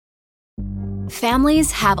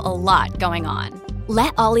Families have a lot going on.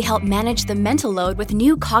 Let Ollie help manage the mental load with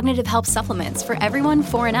new cognitive help supplements for everyone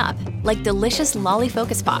 4 and up, like delicious Lolly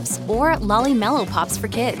Focus Pops or Lolly Mellow Pops for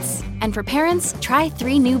kids. And for parents, try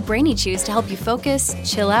 3 new Brainy Chews to help you focus,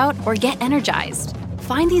 chill out, or get energized.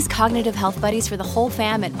 Find these cognitive health buddies for the whole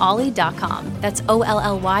fam at ollie.com. That's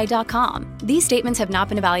OLLY.com. These statements have not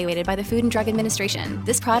been evaluated by the Food and Drug Administration.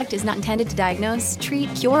 This product is not intended to diagnose,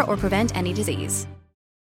 treat, cure, or prevent any disease.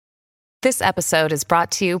 This episode is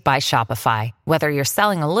brought to you by Shopify. Whether you're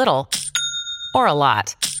selling a little or a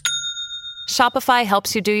lot, Shopify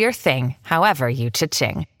helps you do your thing, however you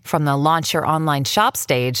cha-ching. From the launch your online shop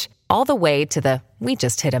stage, all the way to the we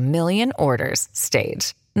just hit 1 million orders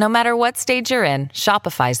stage. No matter what stage you're in,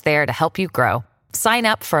 Shopify's there to help you grow. Sign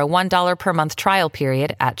up for a $1 per month trial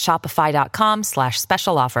period at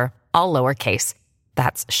shopify.com/special offer, all lowercase.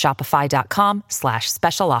 That's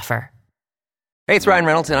shopify.com/special offer. Hey, it's Ryan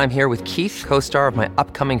Reynolds, and I'm here with Keith, co-star of my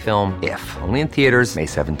upcoming film, If, only in theaters May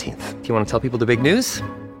 17th. Do you want to tell people the big news?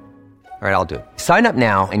 All right, I'll do it. Sign up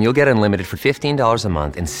now and you'll get unlimited for $15 a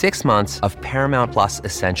month and 6 months of Paramount Plus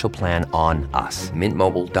Essential Plan on us.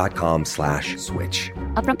 MintMobile.com/switch.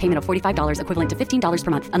 Upfront payment of $45 equivalent to $15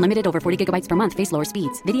 per month. Unlimited over 40 gigabytes per month. Face lower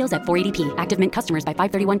speeds. Videos at 480p. Active Mint customers by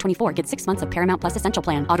 531.24 get 6 months of Paramount Plus Essential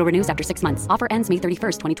Plan. Auto renews after 6 months. Offer ends May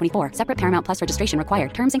 31st, 2024. Separate Paramount Plus registration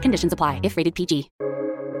required. Terms and conditions apply if rated PG.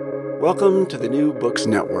 Welcome to the New Books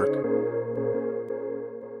Network.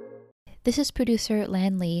 This is producer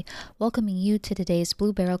Lan Lee, welcoming you to today's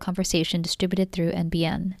Blue Barrel conversation distributed through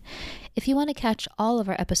NBN. If you want to catch all of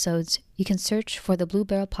our episodes, you can search for the Blue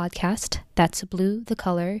Barrel podcast, that's Blue the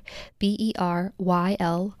color,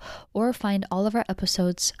 BERYL, or find all of our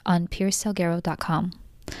episodes on piercesalguero.com.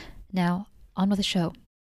 Now, on with the show.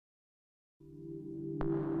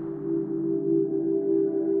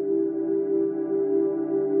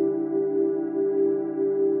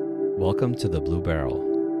 Welcome to the Blue Barrel,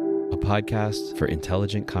 a podcast for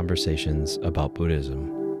intelligent conversations about Buddhism,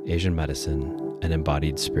 Asian medicine, and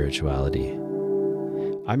embodied spirituality.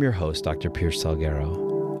 I'm your host, Dr. Pierce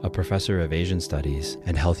Salguero, a professor of Asian Studies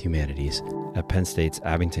and Health Humanities at Penn State's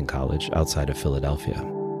Abington College outside of Philadelphia.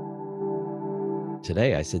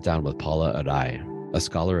 Today, I sit down with Paula Arai, a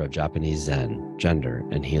scholar of Japanese Zen, gender,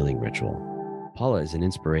 and healing ritual. Paula is an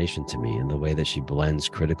inspiration to me in the way that she blends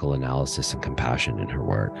critical analysis and compassion in her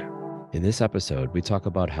work. In this episode, we talk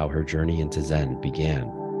about how her journey into Zen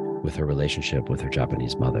began with her relationship with her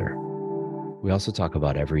Japanese mother. We also talk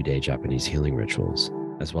about everyday Japanese healing rituals,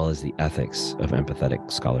 as well as the ethics of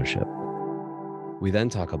empathetic scholarship. We then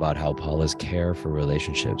talk about how Paula's care for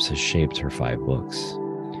relationships has shaped her 5 books.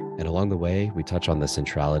 And along the way, we touch on the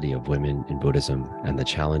centrality of women in Buddhism and the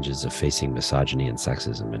challenges of facing misogyny and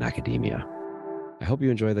sexism in academia. I hope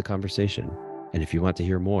you enjoy the conversation. And if you want to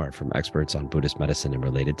hear more from experts on Buddhist medicine and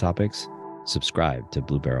related topics, subscribe to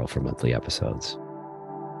Blue Barrel for monthly episodes.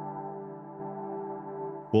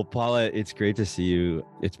 Well, Paula, it's great to see you.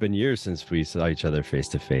 It's been years since we saw each other face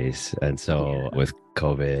to face. And so with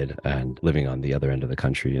COVID and living on the other end of the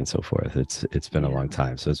country and so forth, it's been a long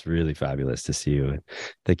time. So it's really fabulous to see you.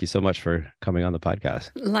 Thank you so much for coming on the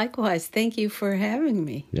podcast. Likewise. Thank you for having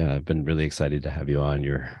me. Yeah, I've been really excited to have you on.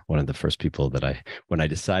 You're one of the first people that when I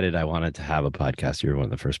decided I wanted to have a podcast, you were one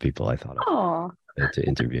of the first people I thought of. Oh, to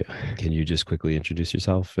interview. Can you just quickly introduce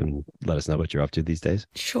yourself and let us know what you're up to these days?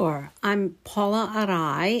 sure. I'm Paula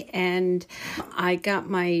Arai, and I got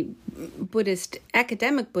my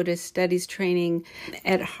academic Buddhist studies training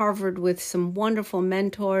at Harvard with some wonderful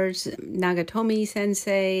mentors, Nagatomi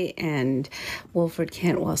Sensei and Wilfred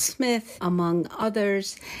Cantwell Smith, among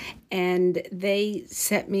others. And they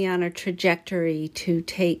set me on a trajectory to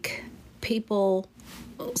take people's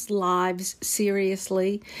lives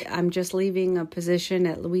seriously. I'm just leaving a position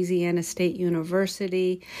at Louisiana State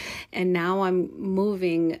University, and now I'm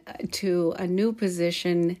moving to a new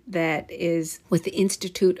position that is with the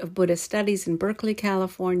Institute of Buddhist Studies in Berkeley,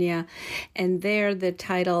 California. And there the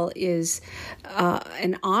title is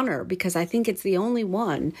an honor, because I think it's the only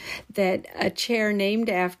one that a chair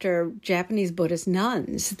named after Japanese Buddhist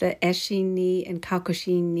nuns, the Eshin-ni and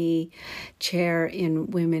Kakushin-ni chair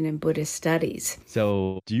in Women in Buddhist Studies.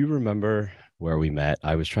 So do you remember where we met?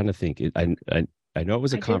 I was trying to think. I know it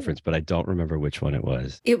was a conference, but I don't remember which one it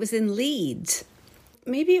was. It was in Leeds.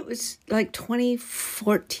 Maybe it was like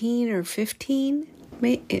 2014 or 15.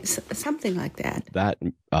 It's something like that. That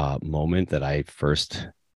moment that I first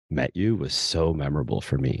met you was so memorable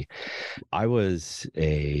for me. I was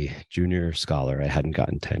a junior scholar. I hadn't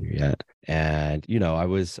gotten tenure yet. And, I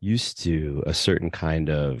was used to a certain kind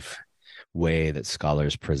of way that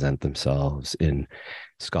scholars present themselves in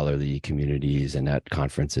scholarly communities and at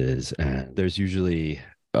conferences. And there's usually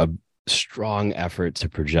a strong effort to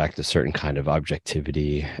project a certain kind of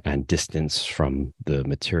objectivity and distance from the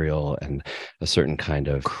material, and a certain kind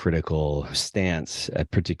of critical stance,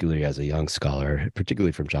 particularly as a young scholar,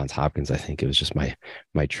 particularly from Johns Hopkins. I think it was just my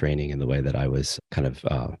training and the way that I was kind of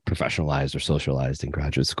professionalized or socialized in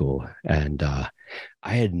graduate school. And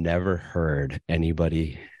I had never heard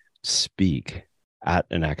anybody speak at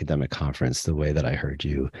an academic conference the way that I heard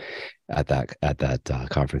you at that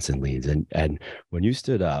conference in Leeds. And when you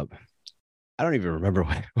stood up, I don't even remember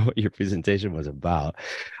what your presentation was about.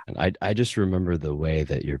 And I just remember the way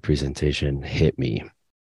that your presentation hit me.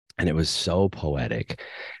 And it was so poetic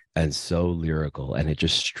and so lyrical. And it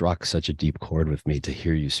just struck such a deep chord with me to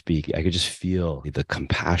hear you speak. I could just feel the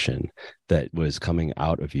compassion that was coming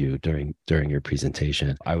out of you during your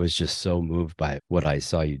presentation. I was just so moved by what I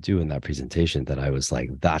saw you do in that presentation that I was like,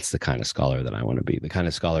 that's the kind of scholar that I want to be, the kind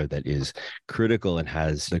of scholar that is critical and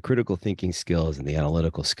has the critical thinking skills and the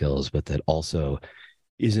analytical skills, but that also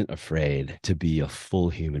isn't afraid to be a full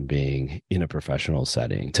human being in a professional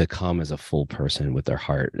setting, to come as a full person with their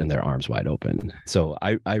heart and their arms wide open. So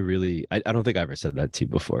I don't think I ever said that to you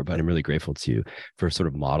before, but I'm really grateful to you for sort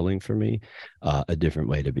of modeling for me a different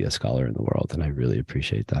way to be a scholar in the world. And I really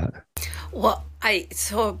appreciate that. Well, I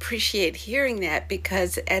so appreciate hearing that,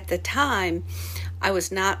 because at the time I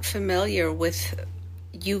was not familiar with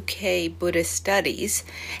UK Buddhist studies,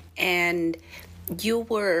 and you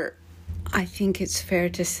were, I think it's fair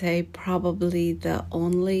to say, probably the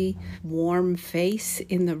only warm face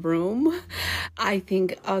in the room. I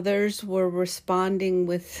think others were responding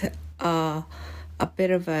with a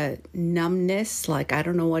bit of a numbness, like, I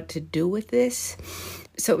don't know what to do with this.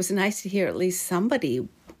 So it was nice to hear at least somebody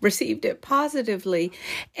received it positively.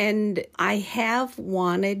 And I have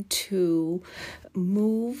wanted to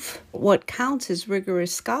move what counts as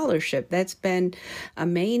rigorous scholarship. That's been a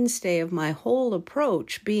mainstay of my whole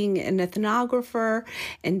approach, being an ethnographer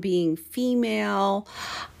and being female.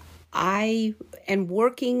 I am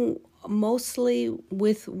working mostly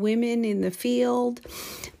with women in the field,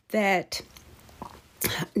 that,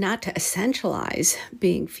 not to essentialize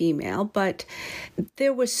being female, but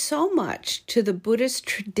there was so much to the Buddhist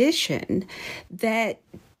tradition that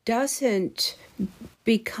doesn't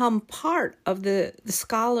become part of the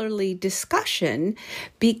scholarly discussion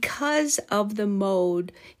because of the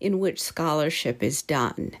mode in which scholarship is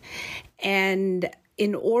done. And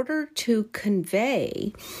in order to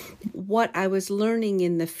convey what I was learning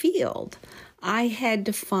in the field, I had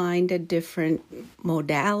to find a different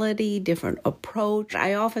modality, different approach.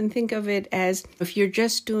 I often think of it as, if you're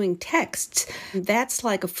just doing texts, that's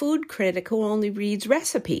like a food critic who only reads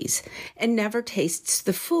recipes and never tastes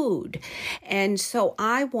the food. And so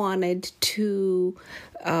I wanted to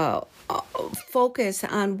focus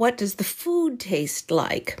on what does the food taste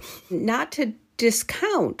like, not to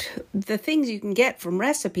discount the things you can get from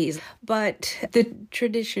recipes, but the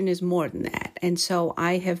tradition is more than that. And so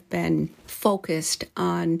I have been focused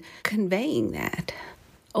on conveying that,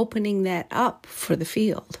 opening that up for the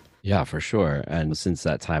field. Yeah, for sure. And since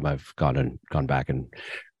that time, I've gone back and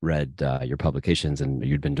read your publications, and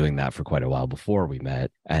you'd been doing that for quite a while before we met.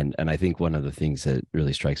 And I think one of the things that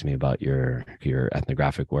really strikes me about your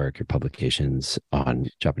ethnographic work, your publications on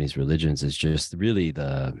Japanese religions, is just really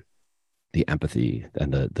the empathy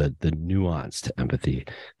and the nuanced empathy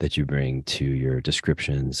that you bring to your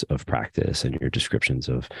descriptions of practice and your descriptions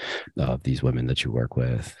of these women that you work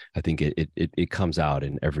with. I think it comes out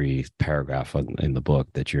in every paragraph in the book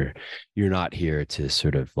that you're not here to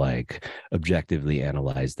sort of like objectively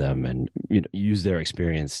analyze them and use their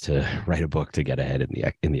experience to write a book to get ahead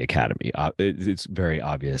in the academy. It's very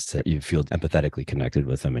obvious that you feel empathetically connected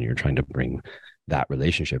with them, and you're trying to bring that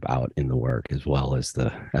relationship out in the work, as well as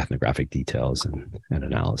the ethnographic details and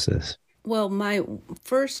analysis. Well, my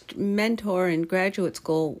first mentor in graduate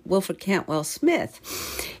school, Wilfred Cantwell Smith,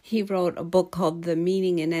 he wrote a book called The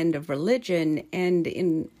Meaning and End of Religion. And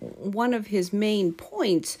in one of his main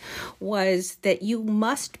points was that you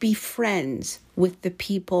must be friends with the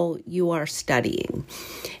people you are studying.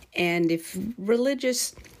 And if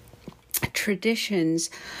religious traditions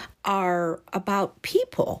are about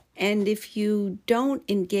people, and if you don't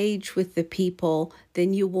engage with the people,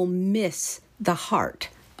 then you will miss the heart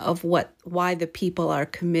of why the people are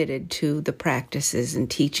committed to the practices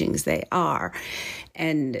and teachings they are.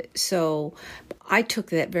 And so I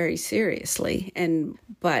took that very seriously,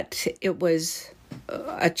 but it was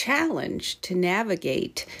a challenge to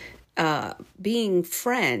navigate being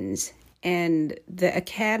friends And the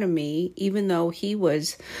academy, even though he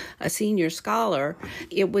was a senior scholar,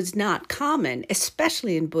 it was not common,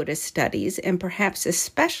 especially in Buddhist studies and perhaps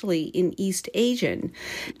especially in East Asian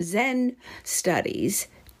Zen studies,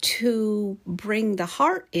 to bring the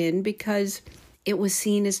heart in because it was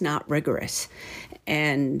seen as not rigorous.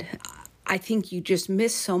 And I think you just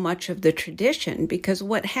miss so much of the tradition because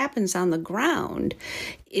what happens on the ground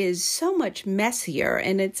is so much messier,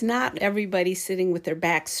 and it's not everybody sitting with their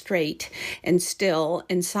back straight and still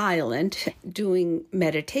and silent doing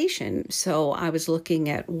meditation. So I was looking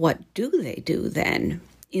at what do they do then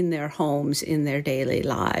in their homes, in their daily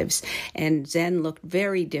lives. And Zen looked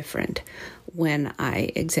very different when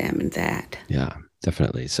I examined that. Yeah,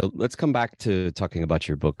 definitely. So let's come back to talking about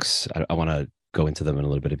your books. I want to go into them in a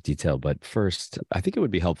little bit of detail. But first, I think it would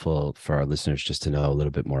be helpful for our listeners just to know a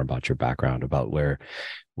little bit more about your background, about where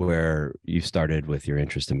you started with your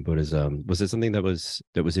interest in Buddhism. Was it something that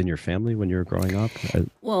was in your family when you were growing up?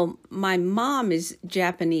 Well, my mom is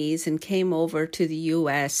Japanese and came over to the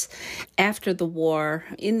U.S. after the war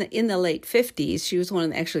in the late 50s. She was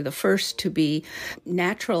actually the first to be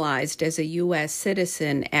naturalized as a U.S.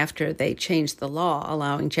 citizen after they changed the law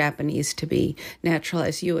allowing Japanese to be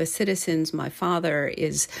naturalized U.S. citizens. My father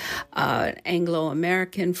is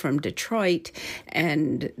Anglo-American from Detroit,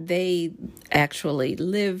 and they actually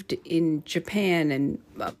lived in Japan and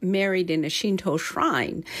married in a Shinto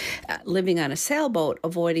shrine, living on a sailboat,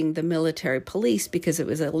 avoiding the military police because it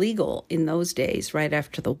was illegal in those days, right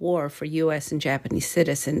after the war, for U.S. and Japanese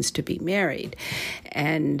citizens to be married.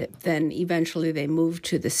 And then eventually they moved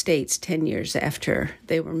to the States 10 years after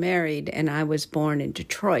they were married, and I was born in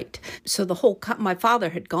Detroit. So my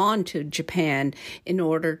father had gone to Japan in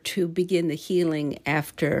order to begin the healing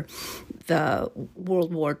after the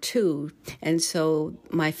World War II. And so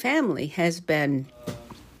my family has been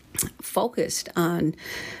focused on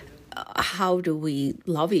how do we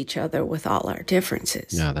love each other with all our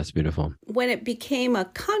differences. Yeah, that's beautiful. When it became a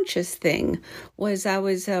conscious thing was I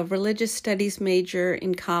was a religious studies major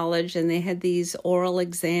in college, and they had these oral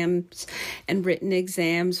exams and written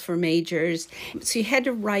exams for majors. So you had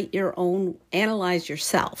to analyze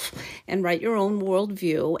yourself and write your own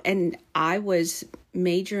worldview. And I was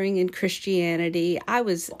majoring in Christianity. I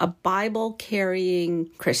was a Bible-carrying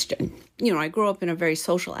Christian. I grew up in a very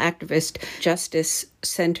social activist,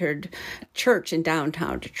 justice-centered church in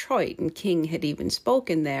downtown Detroit, and King had even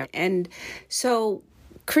spoken there. And so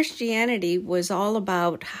Christianity was all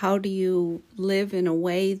about how do you live in a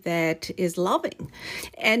way that is loving.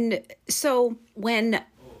 And so when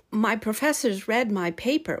my professors read my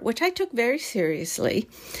paper, which I took very seriously,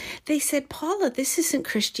 they said, "Paula, this isn't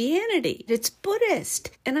Christianity, it's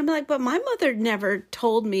Buddhist." And I'm like, but my mother never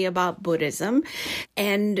told me about Buddhism.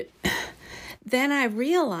 And then I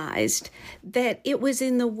realized that it was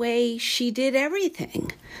in the way she did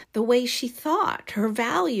everything, the way she thought, her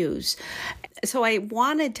values. So I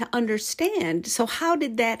wanted to understand, so how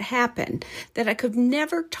did that happen? That I could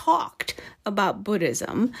never talked about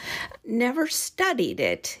Buddhism, never studied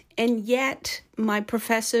it, and yet my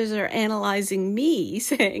professors are analyzing me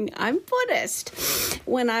saying I'm Buddhist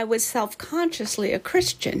when I was self-consciously a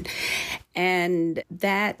Christian. And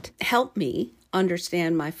that helped me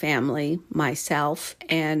understand my family, myself,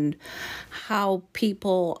 and how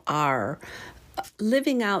people are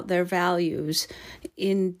living out their values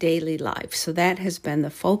in daily life. So that has been the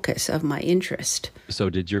focus of my interest. So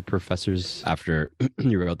did your professors, after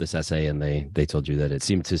you wrote this essay and they told you that it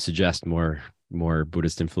seemed to suggest more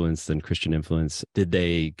Buddhist influence than Christian influence, did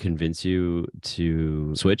they convince you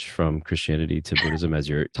to switch from Christianity to Buddhism as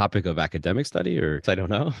your topic of academic study, or I don't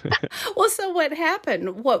know? Well, so what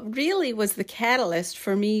happened, what really was the catalyst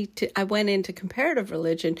for me I went into comparative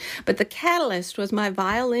religion, but the catalyst was my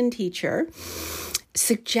violin teacher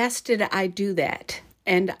suggested I do that.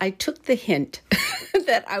 And I took the hint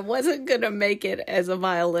that I wasn't going to make it as a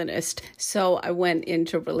violinist. So I went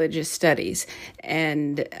into religious studies.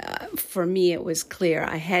 And for me, it was clear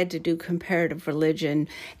I had to do comparative religion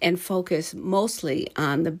and focus mostly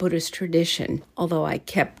on the Buddhist tradition, although I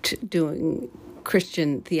kept doing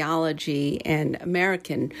Christian theology and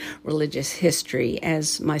American religious history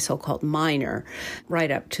as my so-called minor, right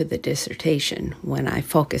up to the dissertation when I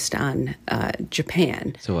focused on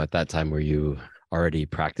Japan. So at that time, were you already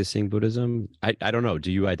practicing Buddhism? I don't know.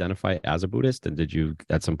 Do you identify as a Buddhist? And did you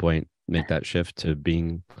at some point make that shift to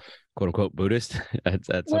being quote unquote Buddhist at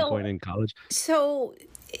some point in college? So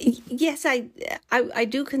yes, I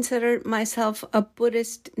do consider myself a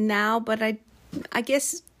Buddhist now, but I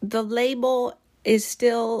guess the label is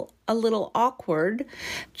still a little awkward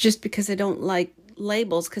just because I don't like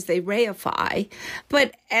labels because they reify.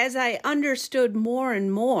 But as I understood more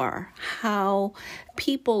and more how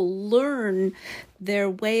people learn their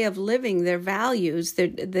way of living, their values,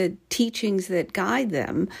 the teachings that guide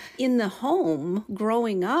them in the home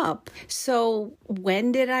growing up. So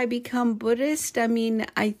when did I become Buddhist? I mean,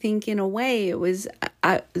 I think in a way it was,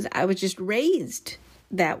 I was just raised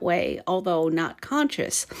that way, although not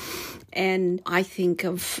conscious. And I think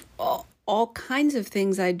of all kinds of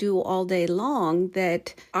things I do all day long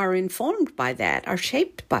that are informed by that, are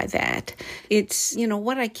shaped by that. It's,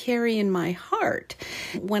 what I carry in my heart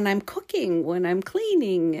when I'm cooking, when I'm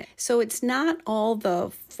cleaning. So it's not all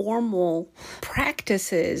the formal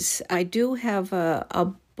practices. I do have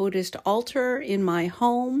a Buddhist altar in my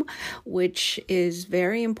home, which is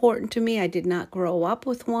very important to me. I did not grow up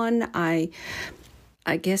with one. I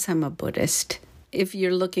guess I'm a Buddhist, if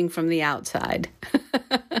you're looking from the outside.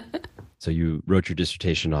 So you wrote your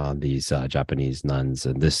dissertation on these Japanese nuns,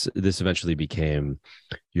 and this eventually became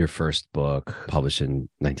your first book, published in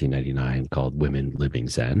 1999, called Women Living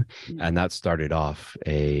Zen. And that started off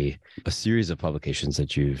a series of publications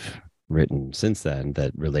that you've written since then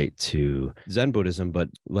that relate to Zen Buddhism, but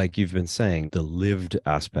like you've been saying, the lived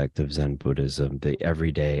aspect of Zen Buddhism, the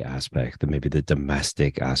everyday aspect, maybe the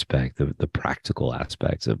domestic aspect, the practical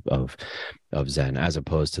aspects of Zen, as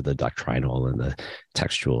opposed to the doctrinal and the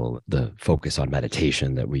textual, the focus on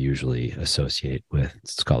meditation that we usually associate with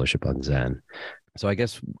scholarship on Zen. So I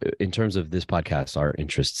guess in terms of this podcast, our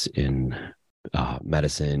interests in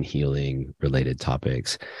medicine, healing, related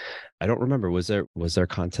topics. I don't remember, was there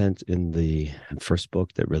content in the first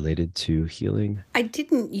book that related to healing? I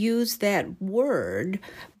didn't use that word,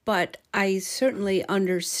 but I certainly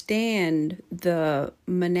understand the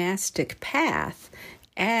monastic path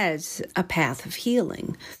as a path of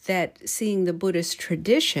healing, that seeing the Buddhist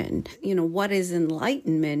tradition, what is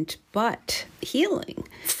enlightenment but healing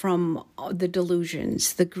from the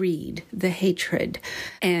delusions, the greed, the hatred,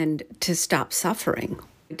 and to stop suffering.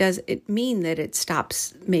 Does it mean that it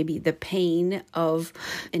stops maybe the pain of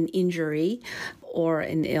an injury or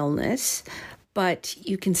an illness? But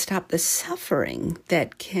you can stop the suffering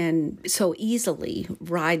that can so easily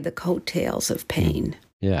ride the coattails of pain.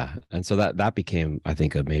 Yeah. And so that became, I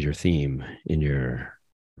think, a major theme in your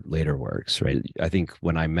later works, right? I think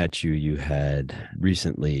when I met you, you had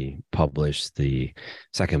recently published the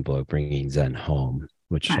second book, Bringing Zen Home,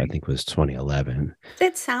 which right. I think was 2011.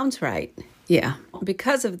 That sounds right. Yeah.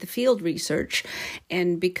 Because of the field research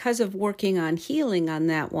and because of working on healing on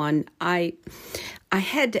that one, I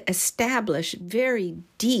had to establish very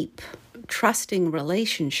deep, trusting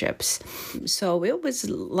relationships. So it was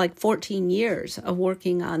like 14 years of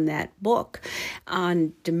working on that book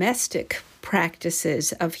on domestic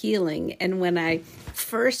practices of healing. And when I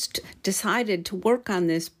first decided to work on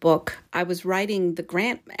this book, I was writing the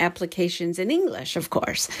grant applications in English, of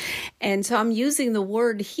course. And so I'm using the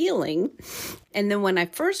word healing. And then when I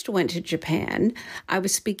first went to Japan, I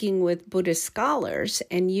was speaking with Buddhist scholars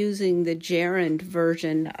and using the gerund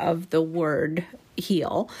version of the word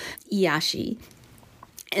heal, iashi.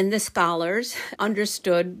 And the scholars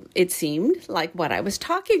understood, it seemed, like what I was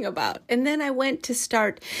talking about. And then I went to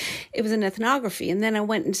start, it was an ethnography, and then I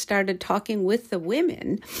went and started talking with the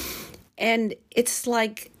women. And it's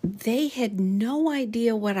like they had no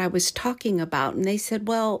idea what I was talking about. And they said,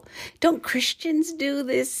 well, don't Christians do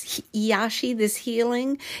this iashi, this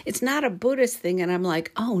healing? It's not a Buddhist thing. And I'm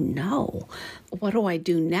like, oh no, what do I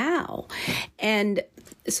do now? And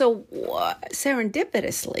so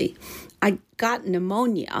serendipitously, I got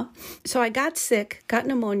pneumonia. So I got sick, got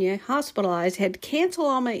pneumonia, hospitalized, had to cancel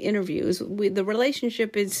all my interviews. The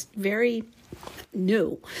relationship is very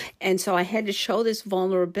new. And so I had to show this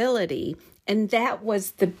vulnerability. And that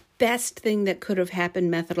was the best thing that could have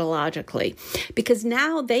happened methodologically, because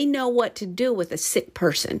now they know what to do with a sick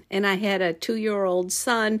person. And I had a 2-year-old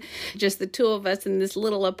son, just the two of us in this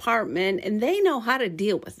little apartment, and they know how to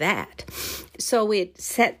deal with that. So it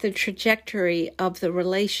set the trajectory of the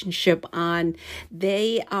relationship on,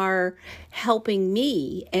 they are helping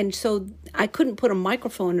me. And so I couldn't put a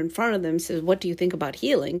microphone in front of them and say, what do you think about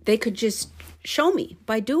healing? They could just show me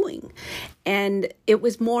by doing. And it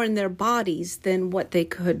was more in their bodies than what they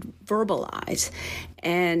could verbalize.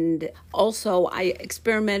 And also I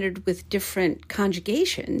experimented with different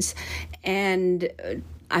conjugations, and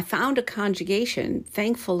I found a conjugation,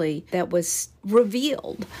 thankfully, that was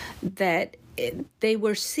revealed that they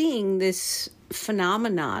were seeing this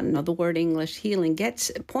phenomenon, the word English healing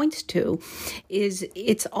points to, is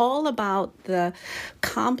it's all about the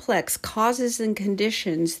complex causes and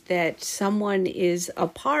conditions that someone is a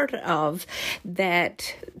part of,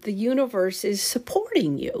 that the universe is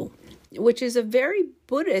supporting you. which is a very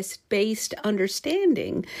Buddhist-based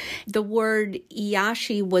understanding. The word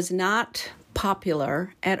Iyashi was not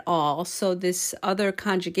popular at all. So this other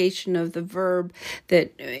conjugation of the verb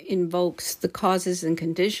that invokes the causes and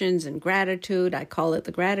conditions and gratitude, I call it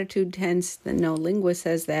the gratitude tense. No linguist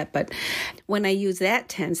says that, but when I use that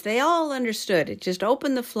tense, they all understood. It just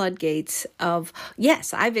opened the floodgates of,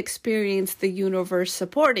 yes, I've experienced the universe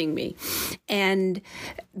supporting me. And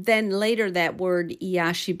then later that word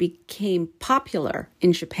Iyashi became popular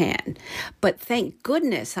in Japan. But thank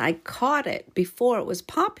goodness I caught it before it was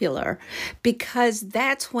popular, because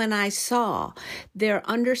that's when I saw their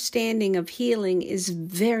understanding of healing is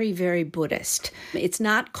very, very Buddhist. It's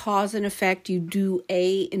not cause and effect. You do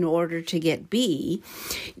A in order to get B.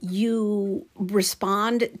 You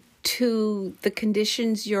respond to the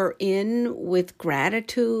conditions you're in with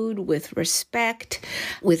gratitude, with respect,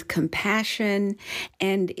 with compassion,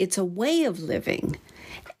 and it's a way of living.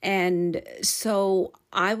 And so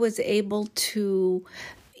I was able to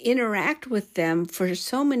interact with them for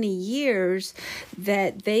so many years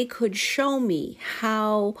that they could show me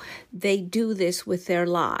how they do this with their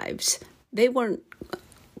lives. They weren't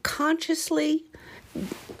consciously,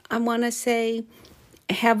 I want to say,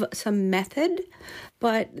 have some method,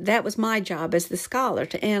 but that was my job as the scholar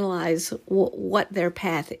to analyze what their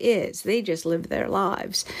path is. They just live their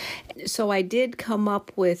lives. So I did come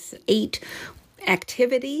up with 8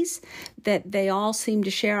 activities that they all seem to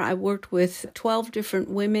share. I worked with 12 different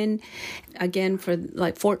women, again, for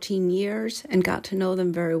like 14 years and got to know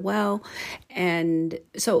them very well. And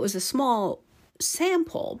so it was a small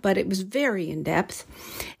sample, but it was very in-depth.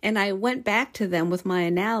 And I went back to them with my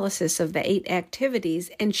analysis of the 8 activities,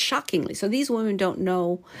 and shockingly, so these women don't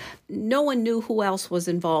know, no one knew who else was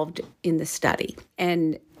involved in the study.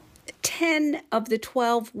 And 10 of the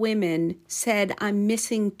 12 women said, I'm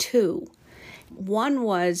missing 2. One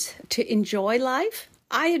was to enjoy life.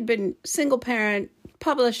 I had been single parent,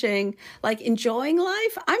 publishing, like enjoying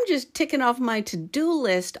life. I'm just ticking off my to-do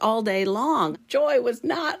list all day long. Joy was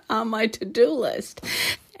not on my to-do list.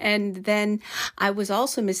 And then I was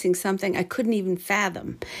also missing something I couldn't even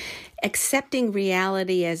fathom. Accepting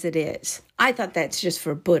reality as it is. I thought that's just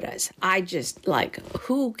for Buddhas. I just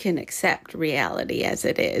who can accept reality as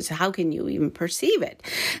it is? How can you even perceive it,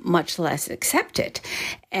 much less accept it?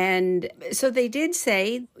 And so they did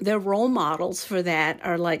say their role models for that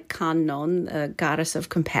are like Kannon, the goddess of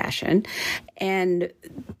compassion, and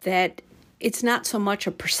that it's not so much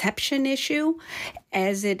a perception issue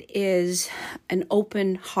as it is an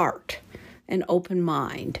open heart, an open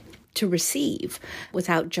mind to receive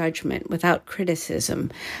without judgment, without criticism,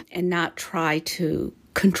 and not try to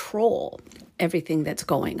control everything that's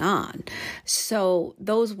going on. So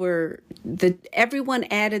those were everyone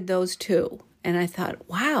added those 2. And I thought,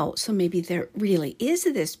 wow, so maybe there really is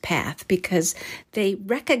this path, because they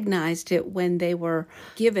recognized it when they were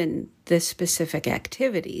given the specific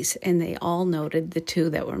activities, and they all noted the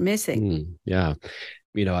 2 that were missing. Yeah.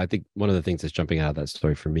 I think one of the things that's jumping out of that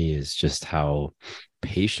story for me is just how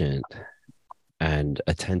patient and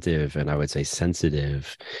attentive, and I would say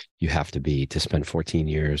sensitive, you have to be to spend 14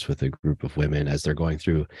 years with a group of women as they're going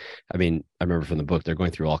through. I remember from the book, they're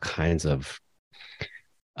going through all kinds of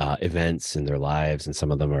events in their lives, and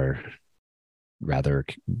some of them are rather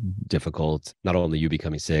difficult. Not only you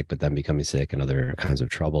becoming sick, but them becoming sick and other kinds of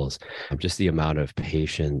troubles. Just the amount of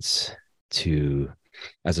patience to,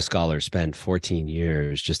 as a scholar, spend 14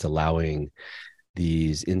 years just allowing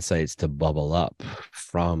these insights to bubble up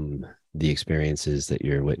from the experiences that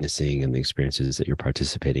you're witnessing and the experiences that you're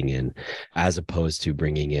participating in, as opposed to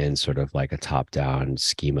bringing in sort of like a top-down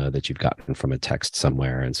schema that you've gotten from a text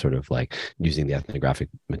somewhere and sort of like using the ethnographic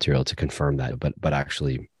material to confirm that, but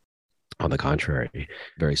actually, on the contrary,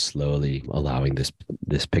 very slowly allowing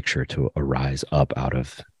this picture to arise up out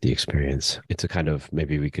of the experience. It's a kind of,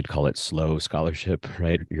 maybe we could call it slow scholarship,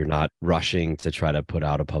 right? You're not rushing to try to put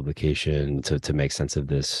out a publication to make sense of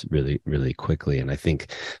this really, really quickly. And I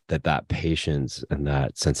think that patience and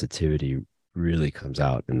that sensitivity really comes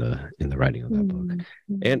out in the writing of that book,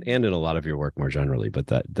 and in a lot of your work more generally. But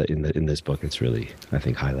that in this book, it's really, I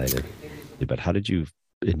think, highlighted. But how did you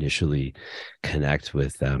initially connect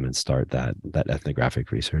with them and start that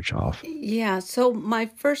ethnographic research off? Yeah, so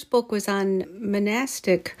my first book was on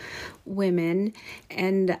monastic women,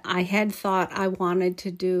 and I had thought I wanted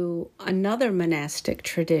to do another monastic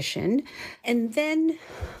tradition. And then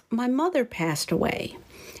my mother passed away.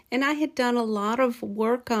 And I had done a lot of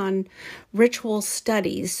work on ritual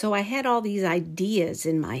studies, so I had all these ideas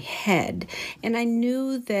in my head. And I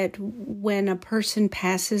knew that when a person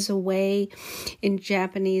passes away in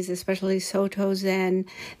Japanese, especially Soto Zen,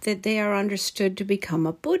 that they are understood to become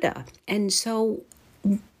a Buddha. And so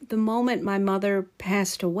the moment my mother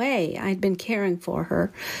passed away, I'd been caring for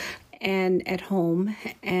her and at home,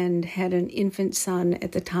 and had an infant son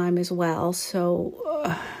at the time as well.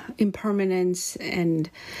 So impermanence and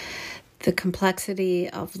the complexity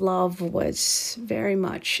of love was very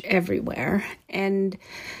much everywhere. And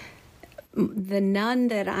the nun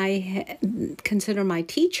that I consider my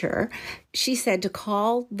teacher, she said to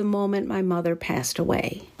call the moment my mother passed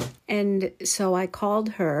away. And so I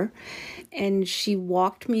called her, and she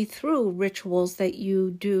walked me through rituals that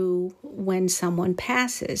you do when someone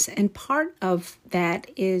passes. And part of that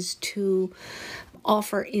is to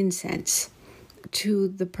offer incense to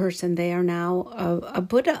the person. They are now a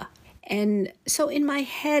Buddha. And so in my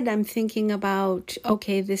head, I'm thinking about,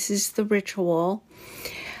 okay, this is the ritual.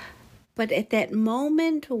 But at that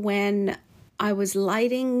moment when I was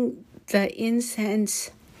lighting the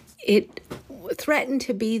incense, it threatened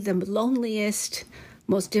to be the loneliest,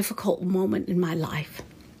 most difficult moment in my life.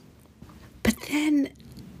 But then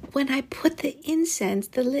when I put the incense,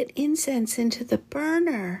 the lit incense, into the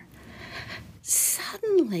burner,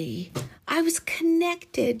 suddenly I was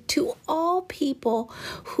connected to all people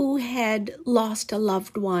who had lost a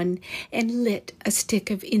loved one and lit a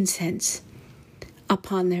stick of incense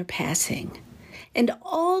upon their passing. And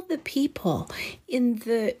all the people in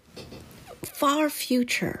the far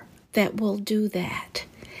future that will do that.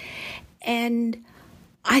 And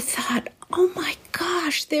I thought, oh my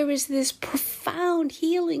gosh, there is this profound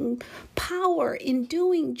healing power in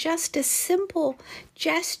doing just a simple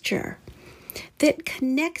gesture that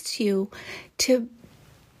connects you to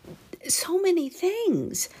so many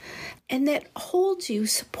things, and that holds you,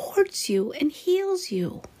 supports you, and heals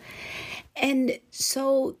you. And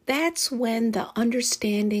so that's when the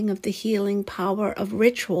understanding of the healing power of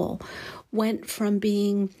ritual went from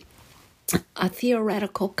being a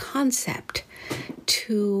theoretical concept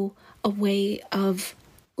to a way of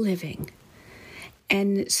living.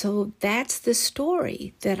 And so that's the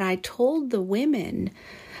story that I told the women.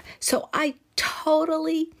 So I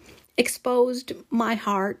totally exposed my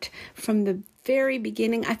heart from the very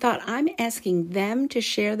beginning. I thought, I'm asking them to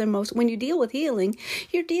share their most. When you deal with healing,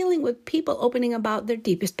 you're dealing with people opening about their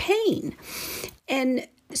deepest pain. And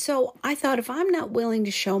so I thought, if I'm not willing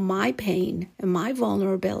to show my pain and my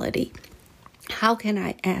vulnerability, how can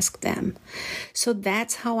I ask them? So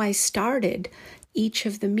that's how I started each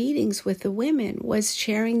of the meetings with the women, was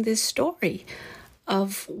sharing this story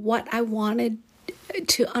of what I wanted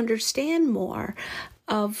to understand more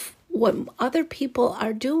of what other people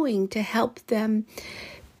are doing to help them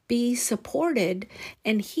be supported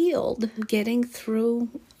and healed, getting through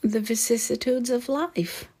the vicissitudes of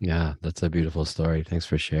life. Yeah, that's a beautiful story. Thanks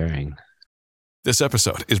for sharing. This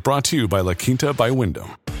episode is brought to you by La Quinta by Wyndham.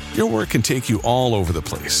 Your work can take you all over the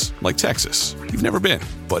place, like Texas. You've never been,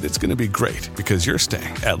 but it's going to be great because you're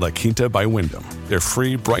staying at La Quinta by Wyndham. Their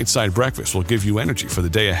free Bright Side breakfast will give you energy for the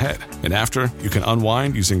day ahead. And after, you can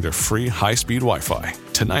unwind using their free high-speed Wi-Fi.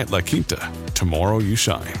 Tonight, La Quinta. Tomorrow, you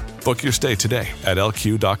shine. Book your stay today at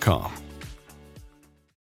lq.com.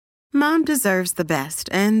 Mom deserves the best,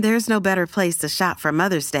 and there's no better place to shop for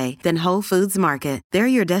Mother's Day than Whole Foods Market. They're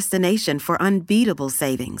your destination for unbeatable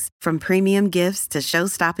savings, from premium gifts to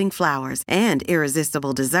show-stopping flowers and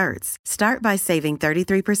irresistible desserts. Start by saving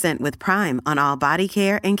 33% with Prime on all body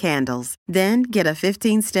care and candles. Then get a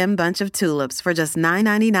 15-stem bunch of tulips for just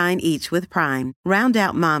 $9.99 each with Prime. Round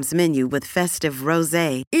out Mom's menu with festive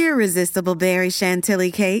rosé, irresistible berry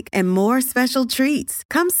chantilly cake, and more special treats.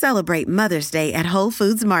 Come celebrate Mother's Day at Whole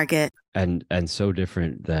Foods Market. And so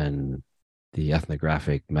different than the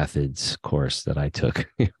ethnographic methods course that I took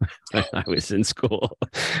when I was in school.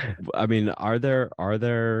 I mean, are there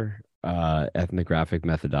ethnographic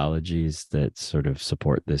methodologies that sort of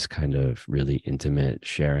support this kind of really intimate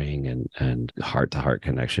sharing and heart-to-heart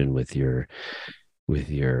connection with your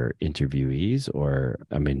interviewees? Or,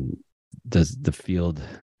 I mean, does the field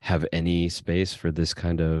have any space for this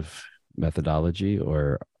kind of methodology,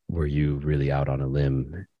 or were you really out on a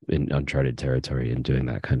limb in uncharted territory in doing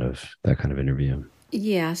that kind of interview?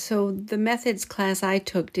 Yeah, so the methods class I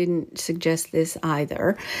took didn't suggest this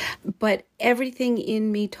either, but everything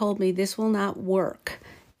in me told me this will not work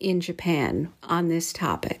in Japan on this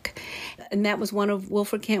topic. And that was one of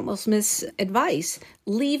Wilfred Cantwell Smith's advice.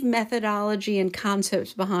 Leave methodology and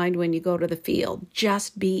concepts behind when you go to the field.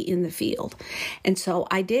 Just be in the field. And so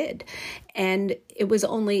I did. And it was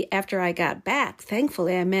only after I got back,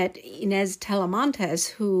 thankfully, I met Inez Telemontes,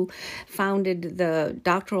 who founded the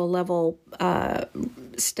doctoral level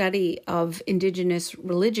study of indigenous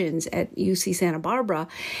religions at UC Santa Barbara.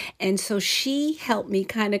 And so she helped me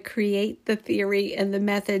kind of create the theory and the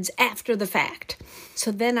methods after the fact.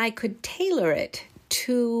 So then I could tailor it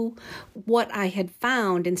to what I had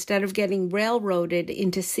found instead of getting railroaded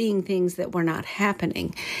into seeing things that were not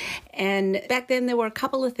happening. And back then there were a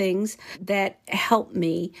couple of things that helped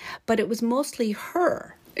me, but it was mostly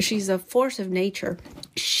her. She's a force of nature.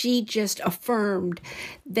 She just affirmed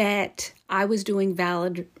that I was doing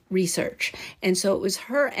valid research. And so it was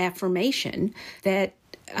her affirmation that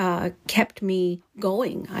kept me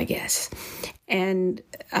going, I guess, and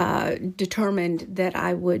determined that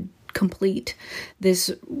I would complete this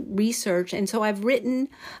research. And so I've written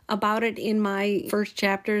about it in my first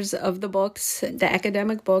chapters of the books, the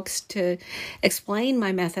academic books, to explain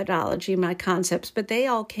my methodology, my concepts, but they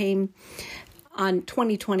all came on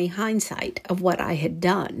 20/20 hindsight of what I had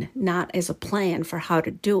done, not as a plan for how to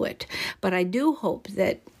do it. But I do hope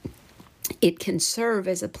that it can serve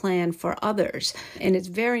as a plan for others. And it's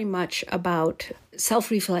very much about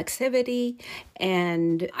self-reflexivity.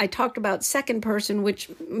 And I talked about second person, which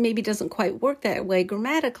maybe doesn't quite work that way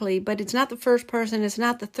grammatically, but it's not the first person, it's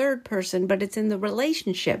not the third person, but it's in the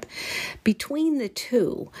relationship between the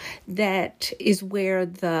two that is where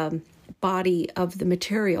the body of the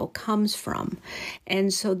material comes from.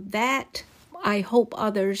 And so that I hope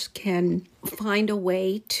others can find a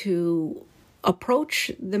way to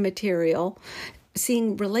approach the material,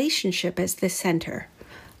 seeing relationship as the center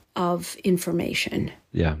of information.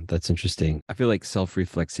 Yeah, that's interesting. I feel like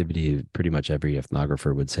self-reflexivity, pretty much every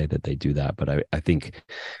ethnographer would say that they do that, but I think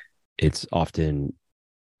it's often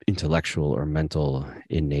intellectual or mental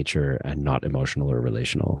in nature and not emotional or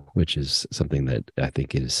relational, which is something that I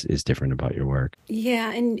think is different about your work.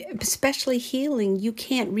 Yeah, and especially healing. You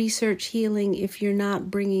can't research healing if you're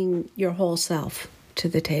not bringing your whole self to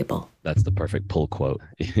the table. That's the perfect pull quote.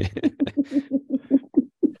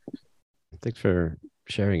 Thanks for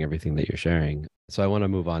sharing everything that you're sharing. So I want to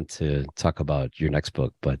move on to talk about your next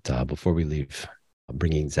book, but before we leave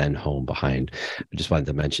Bringing Zen Home behind, I just wanted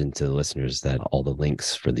to mention to the listeners that all the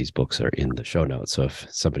links for these books are in the show notes. So if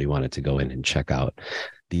somebody wanted to go in and check out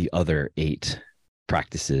the other 8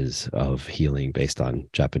 practices of healing based on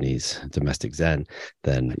Japanese domestic Zen,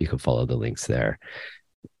 then you can follow the links there.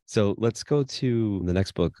 So let's go to the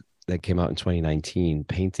next book that came out in 2019,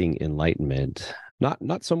 Painting Enlightenment.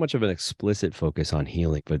 Not so much of an explicit focus on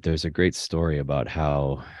healing, but there's a great story about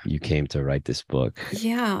how you came to write this book.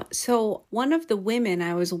 Yeah. So one of the women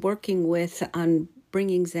I was working with on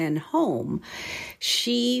Bringing Zen Home,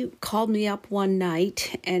 she called me up one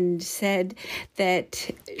night and said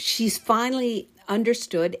that she's finally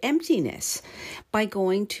understood emptiness by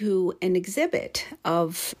going to an exhibit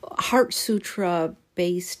of Heart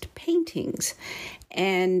Sutra-based paintings.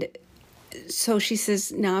 And so she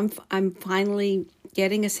says, now I'm finally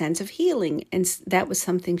getting a sense of healing. And that was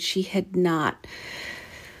something she had not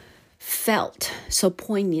felt so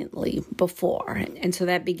poignantly before. And so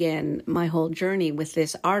that began my whole journey with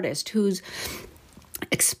this artist whose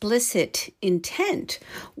explicit intent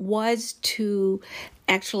was to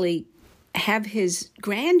actually have his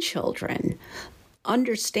grandchildren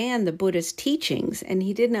understand the Buddhist teachings, and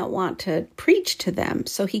he did not want to preach to them.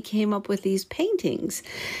 So he came up with these paintings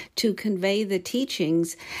to convey the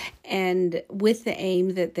teachings, and with the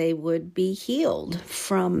aim that they would be healed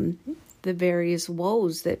from the various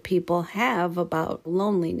woes that people have about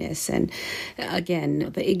loneliness and,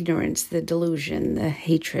 again, the ignorance, the delusion, the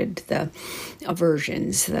hatred, the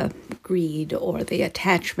aversions, the greed, or the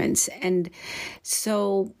attachments. And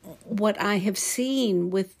so what I have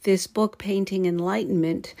seen with this book, Painting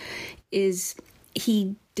Enlightenment, is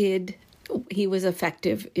he was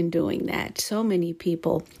effective in doing that. So many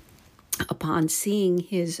people, upon seeing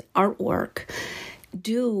his artwork,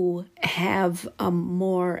 do have a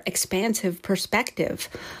more expansive perspective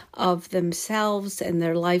of themselves and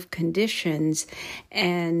their life conditions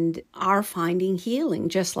and are finding healing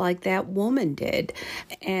just like that woman did.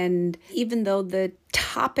 And even though the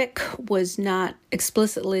topic was not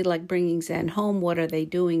explicitly like Bringing Zen Home, what are they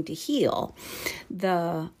doing to heal?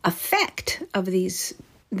 The effect of this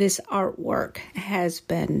artwork has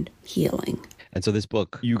been healing. And so this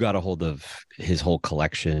book, you got a hold of his whole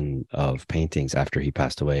collection of paintings after he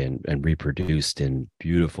passed away and reproduced in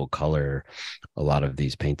beautiful color a lot of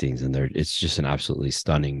these paintings. And it's just an absolutely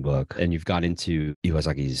stunning book. And you've got into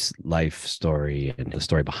Iwasaki's life story and the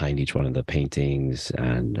story behind each one of the paintings,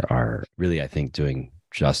 and are really, I think, doing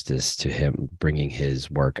justice to him, bringing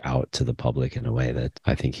his work out to the public in a way that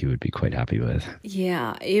I think he would be quite happy with.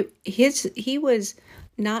 Yeah, he was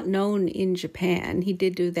not known in Japan. He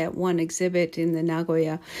did do that one exhibit in the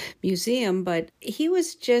Nagoya Museum, but he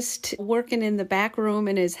was just working in the back room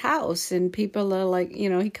in his house, and people are like,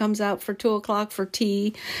 he comes out for 2:00 for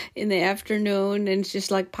tea in the afternoon, and it's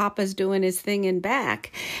just like Papa's doing his thing in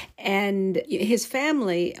back. And his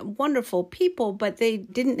family, wonderful people, but they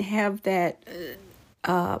didn't have that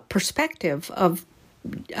perspective of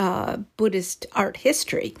Buddhist art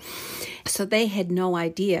history. So they had no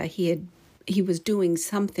idea he was doing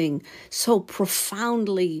something so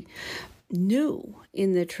profoundly new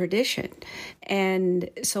in the tradition. And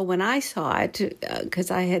so when I saw it, because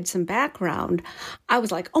I had some background, I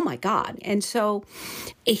was like, oh my God. And so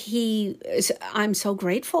I'm so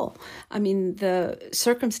grateful. I mean, the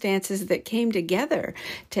circumstances that came together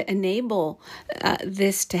to enable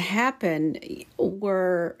this to happen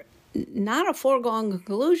were not a foregone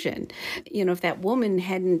conclusion. If that woman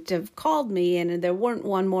hadn't have called me, and there weren't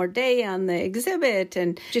one more day on the exhibit,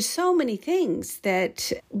 and just so many things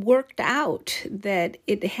that worked out, that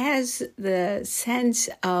it has the sense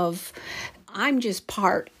of I'm just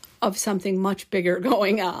part of something much bigger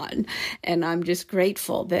going on. And I'm just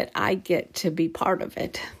grateful that I get to be part of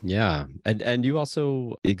it. Yeah. And you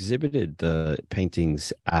also exhibited the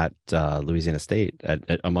paintings at Louisiana State,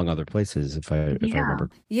 among other places, if I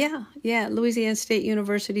remember. Yeah. Louisiana State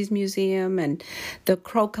University's museum, and the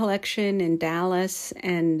Crow Collection in Dallas,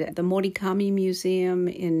 and the Morikami Museum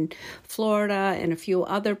in Florida, and a few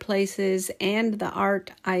other places. And the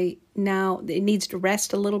art now it needs to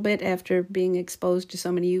rest a little bit after being exposed to so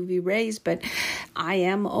many UV rays, but I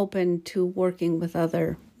am open to working with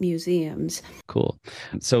other museums. Cool.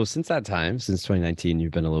 So since that time, since 2019,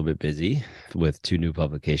 you've been a little bit busy with 2 new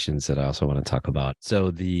publications that I also want to talk about. So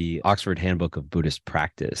the Oxford Handbook of Buddhist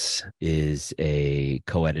Practice is a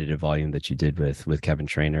co-edited volume that you did with Kevin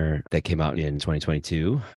Trainer that came out in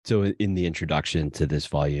 2022. So in the introduction to this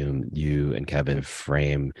volume, you and Kevin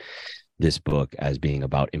frame this book as being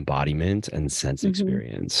about embodiment and sense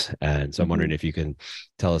experience. And so I'm wondering if you can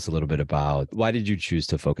tell us a little bit about why did you choose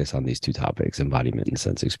to focus on these 2 topics, embodiment and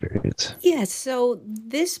sense experience? Yes. So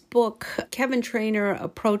this book, Kevin Trainer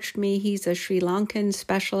approached me. He's a Sri Lankan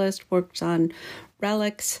specialist, works on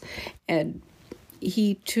relics, and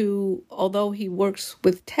he too, although he works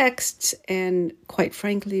with texts, and quite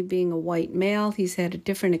frankly, being a white male, he's had a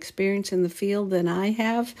different experience in the field than I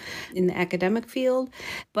have in the academic field.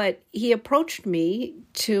 But he approached me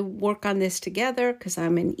to work on this together because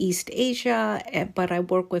I'm in East Asia, but I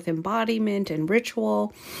work with embodiment and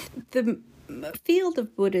ritual. The field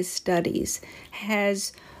of Buddhist studies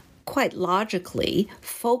has quite logically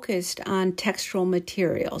focused on textual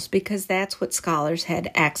materials because that's what scholars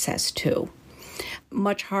had access to.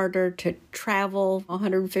 Much harder to travel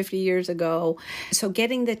 150 years ago. So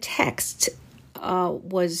getting the texts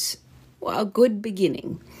was a good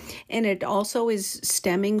beginning. And it also is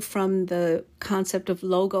stemming from the concept of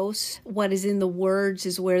logos. What is in the words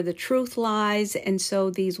is where the truth lies. And so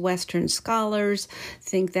these Western scholars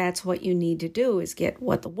think that's what you need to do, is get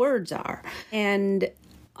what the words are. And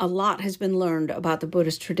a lot has been learned about the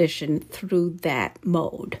Buddhist tradition through that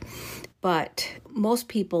mode. But most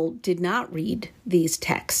people did not read these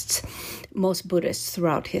texts, most Buddhists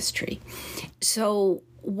throughout history. So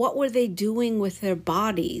what were they doing with their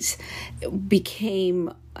bodies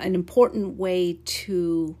became an important way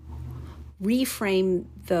to reframe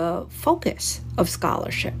the focus of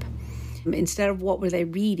scholarship. Instead of what were they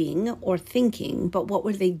reading or thinking, but what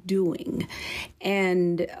were they doing?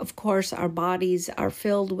 And of course, our bodies are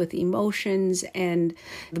filled with emotions, and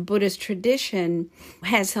the Buddhist tradition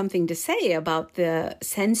has something to say about the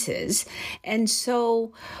senses. And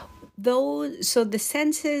so the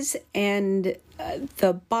senses and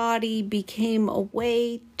the body became a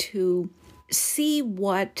way to see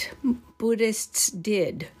what Buddhists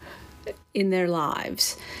did in their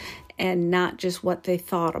lives, and not just what they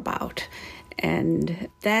thought about. And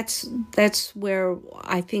that's where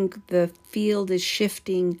I think the field is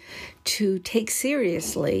shifting to take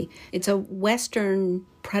seriously. It's a Western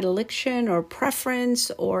predilection or preference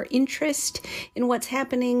or interest in what's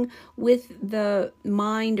happening with the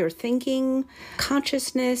mind or thinking,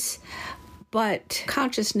 consciousness. But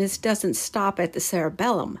consciousness doesn't stop at the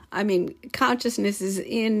cerebellum. I mean, consciousness is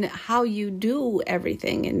in how you do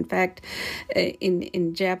everything. In fact,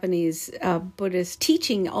 in Japanese Buddhist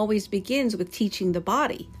teaching always begins with teaching the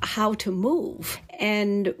body how to move.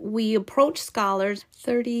 And we approach scholars,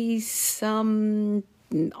 30-some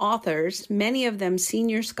authors, many of them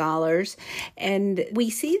senior scholars, and we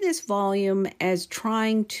see this volume as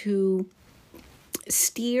trying to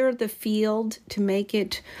steer the field to make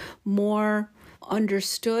it more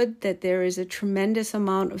understood that there is a tremendous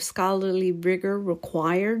amount of scholarly rigor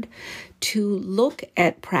required to look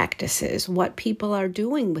at practices, what people are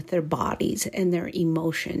doing with their bodies and their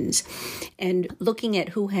emotions, and looking at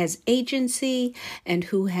who has agency and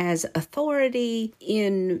who has authority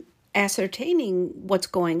in ascertaining what's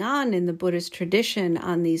going on in the Buddhist tradition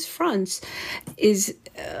on these fronts is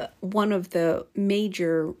one of the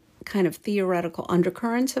major kind of theoretical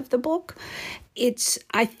undercurrents of the book.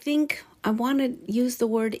 I think I want to use the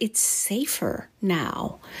word, it's safer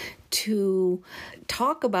now to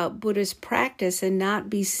talk about Buddhist practice and not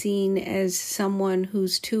be seen as someone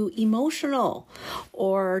who's too emotional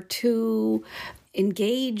or too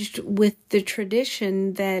engaged with the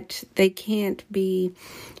tradition that they can't be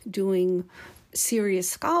doing serious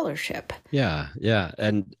scholarship. Yeah.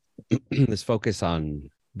 And this focus on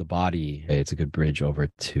the body, it's a good bridge over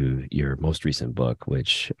to your most recent book,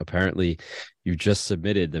 which apparently you just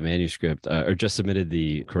submitted the manuscript or just submitted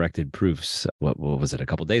the corrected proofs. What was it, a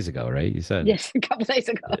couple days ago, right? You said? Yes, a couple days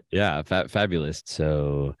ago. Yeah, fabulous.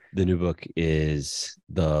 So the new book is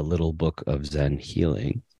The Little Book of Zen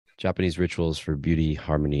Healing: Japanese Rituals for Beauty,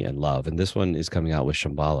 Harmony, and Love. And this one is coming out with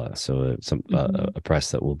Shambhala, so a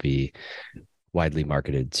press that will be widely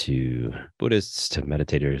marketed to Buddhists, to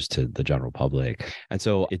meditators, to the general public. And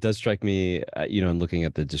so it does strike me, in looking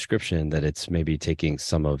at the description, that it's maybe taking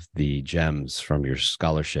some of the gems from your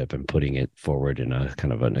scholarship and putting it forward in a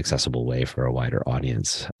kind of an accessible way for a wider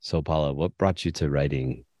audience. So Paula, what brought you to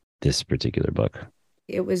writing this particular book?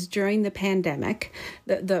 It was during the pandemic,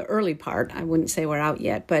 the early part. I wouldn't say we're out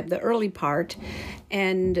yet, but the early part.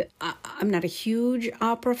 And I'm not a huge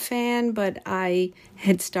opera fan, but I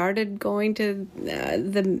had started going to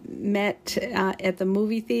the Met at the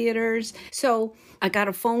movie theaters. So I got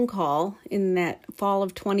a phone call in that fall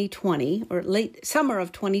of 2020 or late summer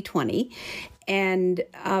of 2020. And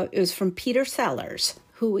it was from Peter Sellers,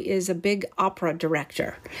 who is a big opera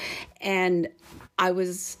director. And I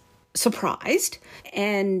was surprised.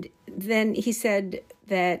 And then he said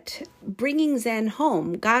that bringing Zen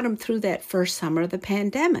home got him through that first summer of the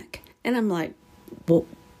pandemic. And I'm like, well,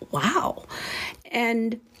 wow.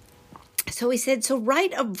 And so he said, so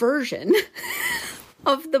write a version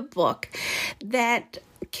of the book that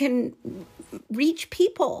can reach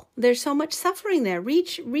people. There's so much suffering there.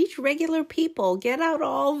 Reach regular people. Get out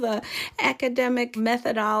all the academic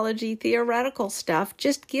methodology, theoretical stuff.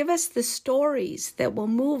 Just give us the stories that will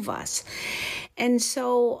move us. And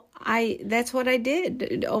so that's what I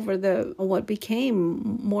did over what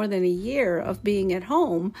became more than a year of being at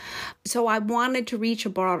home. So I wanted to reach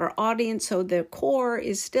a broader audience. So the core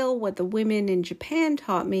is still what the women in Japan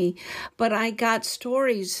taught me, but I got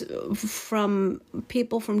stories from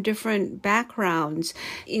people from different backgrounds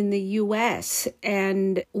in the U.S.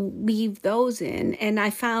 and weave those in. And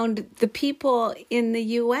I found the people in the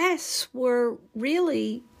U.S. were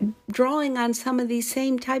really drawing on some of these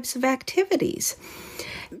same types of activities.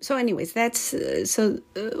 So anyways, that's the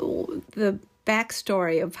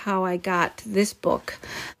backstory of how I got this book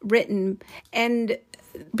written. And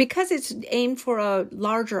because it's aimed for a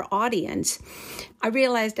larger audience, I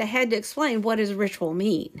realized I had to explain, what does ritual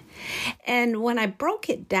mean? And when I broke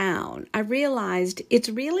it down, I realized it's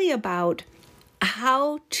really about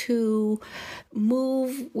how to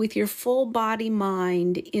move with your full body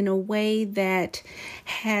mind in a way that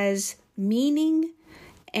has meaning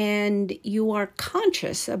and you are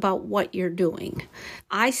conscious about what you're doing.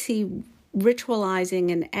 I see ritualizing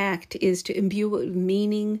an act is to imbue it with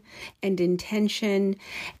meaning and intention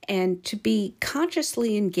and to be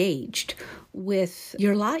consciously engaged with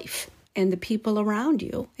your life and the people around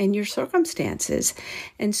you and your circumstances.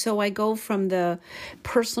 And so I go from the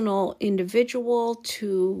personal individual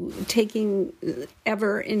to taking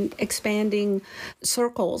ever in expanding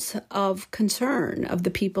circles of concern of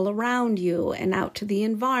the people around you and out to the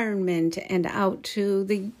environment and out to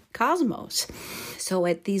the cosmos. So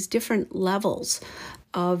at these different levels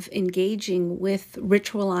of engaging with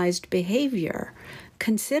ritualized behavior,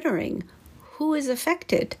 considering who is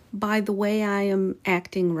affected by the way I am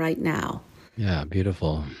acting right now. Yeah,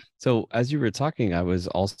 beautiful. So as you were talking, I was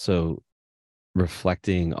also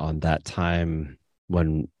reflecting on that time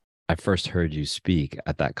when I first heard you speak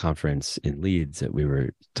at that conference in Leeds that we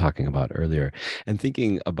were talking about earlier, and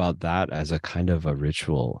thinking about that as a kind of a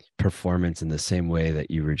ritual performance in the same way that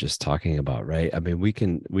you were just talking about, right? I mean,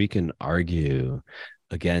 we can argue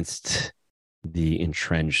against the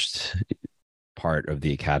entrenched part of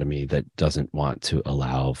the academy that doesn't want to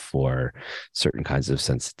allow for certain kinds of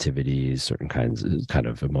sensitivities, certain kinds of kind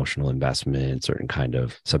of emotional investment, certain kind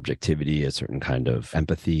of subjectivity, a certain kind of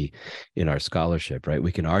empathy in our scholarship, right?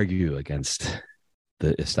 We can argue against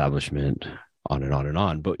the establishment on and on and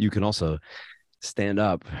on, but you can also stand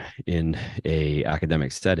up in a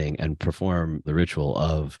academic setting and perform the ritual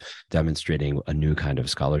of demonstrating a new kind of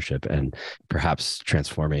scholarship and perhaps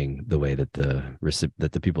transforming the way that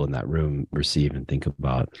the people in that room receive and think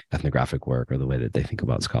about ethnographic work, or the way that they think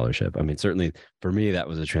about scholarship. I mean, certainly for me, that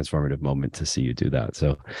was a transformative moment to see you do that.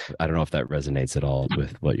 So I don't know if that resonates at all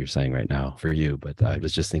with what you're saying right now for you, but I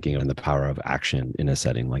was just thinking on the power of action in a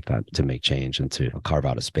setting like that to make change and to carve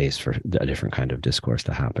out a space for a different kind of discourse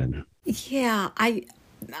to happen. Yeah,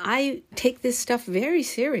 I take this stuff very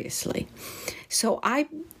seriously. So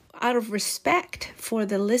out of respect for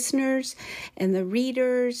the listeners and the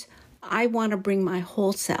readers, I want to bring my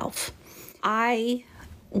whole self. I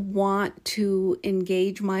want to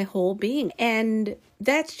engage my whole being. And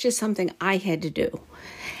that's just something I had to do.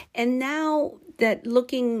 And now that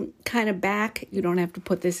looking kind of back, you don't have to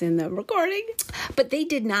put this in the recording, but they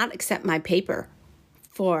did not accept my paper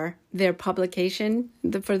for their publication,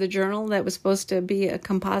 for the journal that was supposed to be a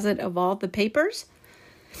composite of all the papers.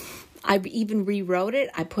 I even rewrote it.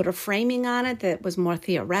 I put a framing on it that was more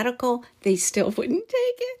theoretical. They still wouldn't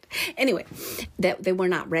take it. Anyway, they were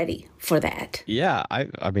not ready for that. Yeah,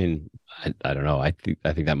 I mean, I don't know. I think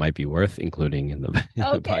that might be worth including in the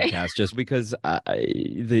podcast, just because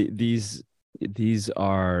these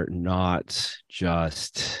are not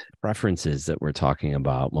just preferences that we're talking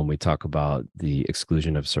about when we talk about the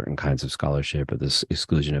exclusion of certain kinds of scholarship or this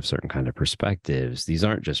exclusion of certain kind of perspectives. These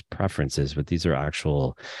aren't just preferences, but these are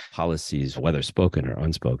actual policies, whether spoken or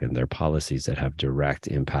unspoken. They're policies that have direct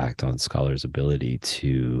impact on scholars' ability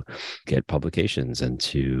to get publications and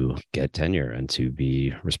to get tenure and to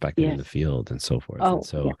be respected in the field and so forth.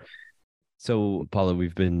 So Paula,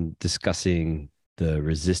 we've been discussing the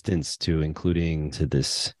resistance to including to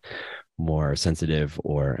this more sensitive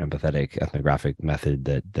or empathetic ethnographic method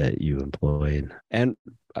that you employed. And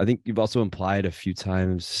I think you've also implied a few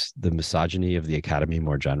times the misogyny of the academy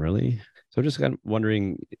more generally. So just kind of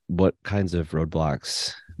wondering what kinds of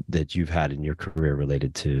roadblocks that you've had in your career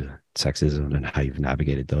related to sexism and how you've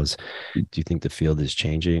navigated those. Do you think the field is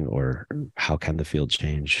changing, or how can the field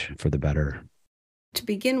change for the better? To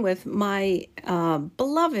begin with, my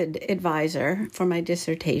beloved advisor for my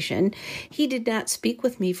dissertation, he did not speak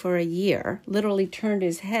with me for a year, literally turned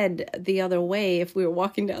his head the other way if we were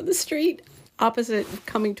walking down the street opposite,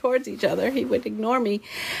 coming towards each other. He would ignore me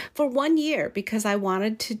for 1 year because I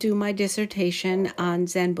wanted to do my dissertation on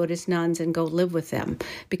Zen Buddhist nuns and go live with them.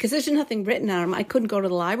 Because there's nothing written on them. I couldn't go to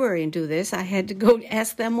the library and do this. I had to go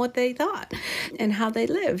ask them what they thought and how they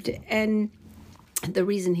lived. And the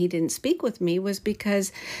reason he didn't speak with me was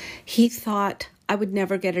because he thought I would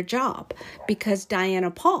never get a job, because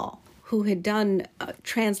Diana Paul, who had done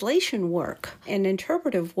translation work and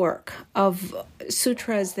interpretive work of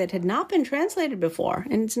sutras that had not been translated before,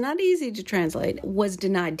 and it's not easy to translate, was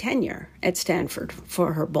denied tenure at Stanford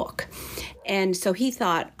for her book. And so he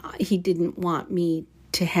thought he didn't want me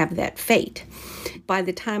to have that fate. By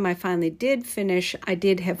the time I finally did finish, I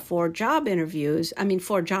did have 4 job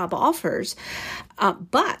offers,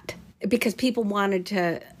 but because people wanted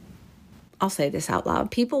to, I'll say this out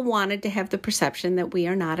loud, people wanted to have the perception that we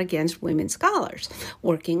are not against women scholars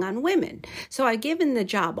working on women. So I given the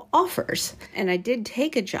job offers, and I did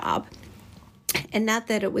take a job. And not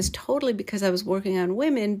that it was totally because I was working on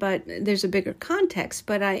women, but there's a bigger context.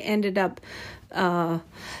 But I ended up,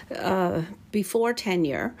 before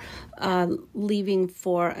tenure, leaving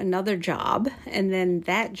for another job. And then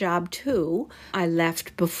that job, too, I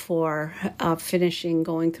left before finishing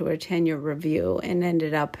going through a tenure review and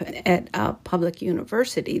ended up at a public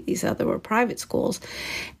university. These other were private schools.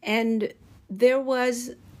 And there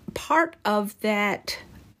was part of that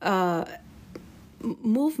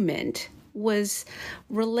movement was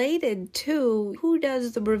related to who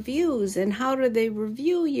does the reviews and how do they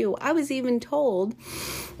review you. I was even told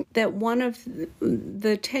that one of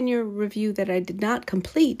the tenure review that I did not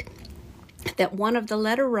complete, that one of the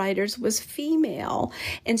letter writers was female.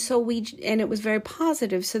 And so it was very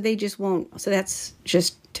positive. So they just won't. So that's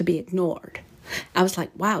just to be ignored. I was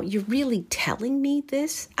like, wow, you're really telling me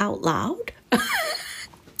this out loud?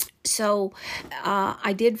 So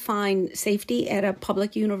I did find safety at a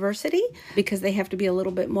public university because they have to be a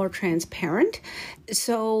little bit more transparent.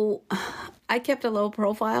 So I kept a low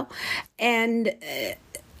profile, and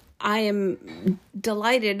I am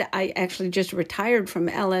delighted. I actually just retired from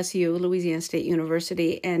LSU, Louisiana State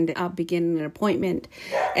University, and I'll begin an appointment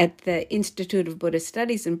at the Institute of Buddhist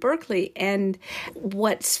Studies in Berkeley. And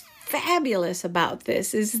what's fabulous about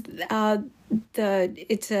this is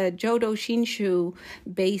it's a Jodo Shinshu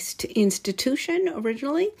based institution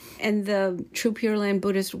originally, and the True Pure Land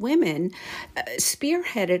Buddhist women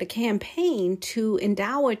spearheaded a campaign to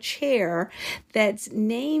endow a chair that's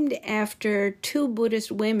named after two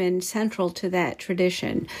Buddhist women central to that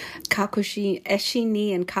tradition,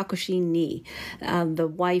 Eshini and Kakushini, the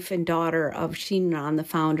wife and daughter of Shinran, the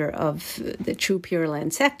founder of the True Pure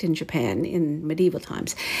Land sect in Japan in medieval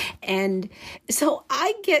times. And so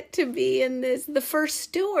I get to be in the first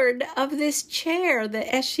steward of this chair, the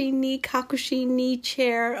Eshini Kakushini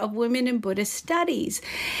chair of women in Buddhist studies.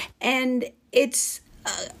 And it's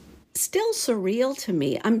still surreal to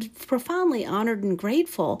me. I'm profoundly honored and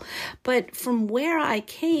grateful. But from where I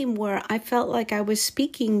came, where I felt like I was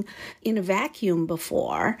speaking in a vacuum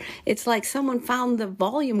before, it's like someone found the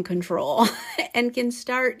volume control and can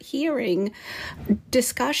start hearing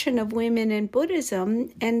discussion of women in Buddhism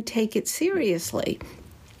and take it seriously.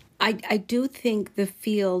 I do think the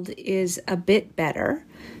field is a bit better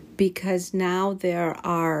because now there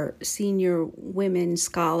are senior women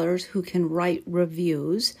scholars who can write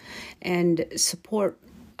reviews and support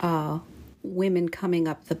women coming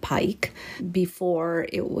up the pike. Before,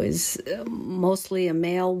 it was mostly a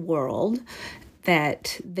male world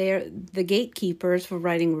that they're the gatekeepers for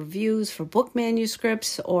writing reviews for book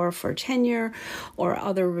manuscripts or for tenure or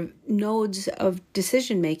other nodes of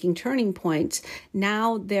decision-making, turning points.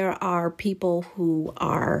 Now there are people who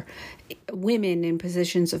are women in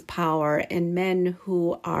positions of power and men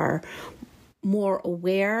who are more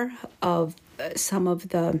aware of some of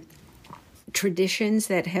the traditions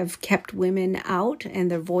that have kept women out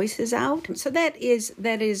and their voices out. So that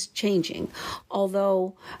is changing,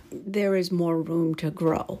 although there is more room to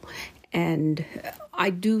grow. And I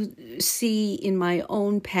do see in my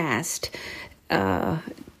own past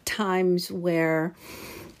times where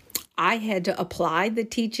I had to apply the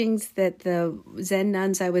teachings that the Zen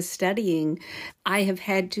nuns I was studying. I have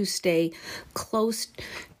had to stay close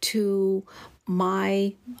to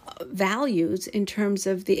my values in terms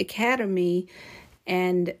of the academy,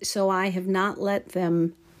 and so I have not let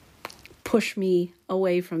them push me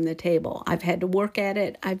away from the table. I've had to work at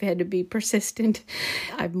it. I've had to be persistent.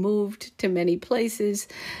 I've moved to many places,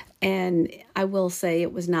 and I will say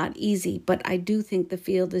it was not easy, but I do think the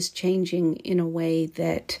field is changing in a way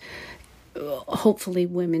that hopefully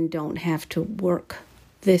women don't have to work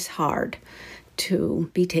this hard to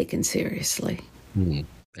be taken seriously.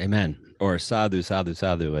 Amen. Or sadhu, sadhu,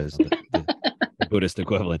 sadhu as the Buddhist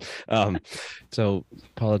equivalent. So,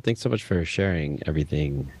 Paula, thanks so much for sharing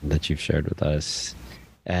everything that you've shared with us.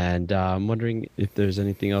 And I'm wondering if there's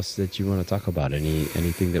anything else that you want to talk about,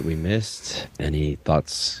 anything that we missed, any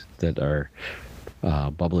thoughts that are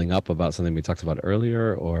bubbling up about something we talked about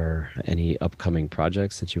earlier, or any upcoming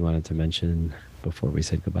projects that you wanted to mention before we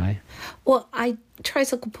said goodbye? Well,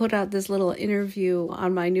 Tricycle put out this little interview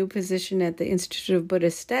on my new position at the Institute of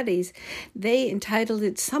Buddhist Studies. They entitled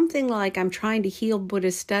it something like, "I'm trying to heal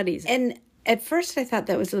Buddhist studies." And at first I thought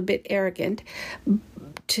that was a bit arrogant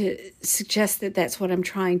to suggest that that's what I'm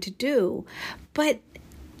trying to do. But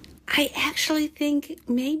I actually think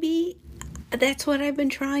maybe that's what I've been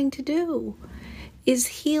trying to do, is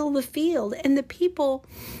heal the field and the people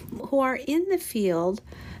who are in the field.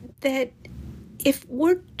 That if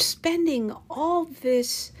we're spending all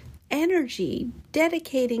this energy,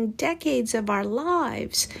 dedicating decades of our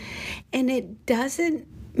lives, and it doesn't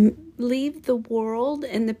leave the world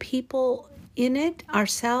and the people in it,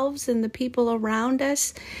 ourselves and the people around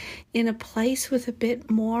us, in a place with a bit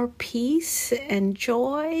more peace and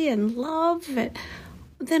joy and love,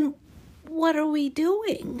 then what are we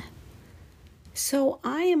doing? So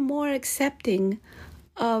I am more accepting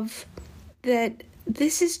of that.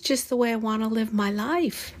 This is just the way I want to live my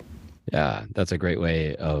life. Yeah, that's a great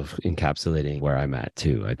way of encapsulating where I'm at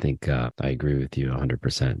too. I think I agree with you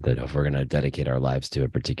 100% that if we're going to dedicate our lives to a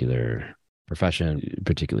particular profession,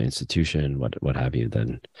 particular institution, what have you,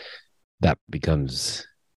 then that becomes,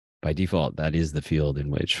 by default, that is the field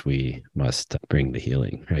in which we must bring the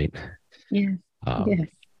healing, right? Yeah.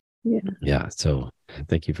 Yeah. So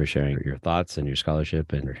thank you for sharing your thoughts and your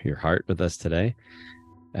scholarship and your heart with us today.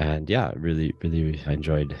 And yeah, really, really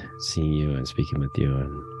enjoyed seeing you and speaking with you,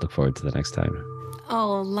 and look forward to the next time.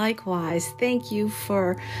 Oh, likewise. Thank you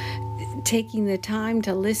for taking the time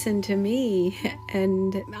to listen to me.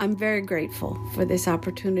 And I'm very grateful for this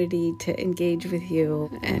opportunity to engage with you.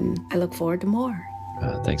 And I look forward to more.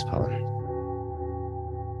 Thanks, Paula.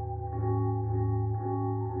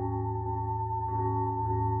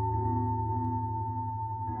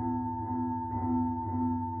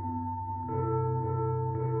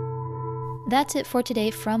 That's it for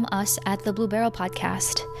today from us at the Blue Barrel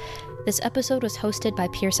Podcast. This episode was hosted by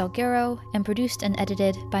Pierce Salguero and produced and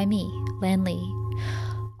edited by me, Lan Lee.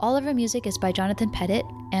 All of our music is by Jonathan Pettit,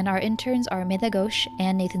 and our interns are Meda Ghosh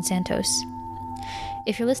and Nathan Santos.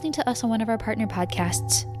 If you're listening to us on one of our partner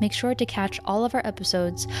podcasts, make sure to catch all of our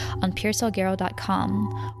episodes on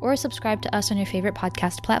piercesalguero.com or subscribe to us on your favorite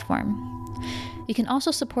podcast platform. You can also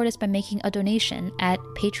support us by making a donation at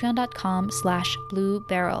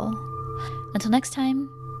patreon.com/bluebarrel. Until next time,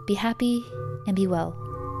 be happy and be well.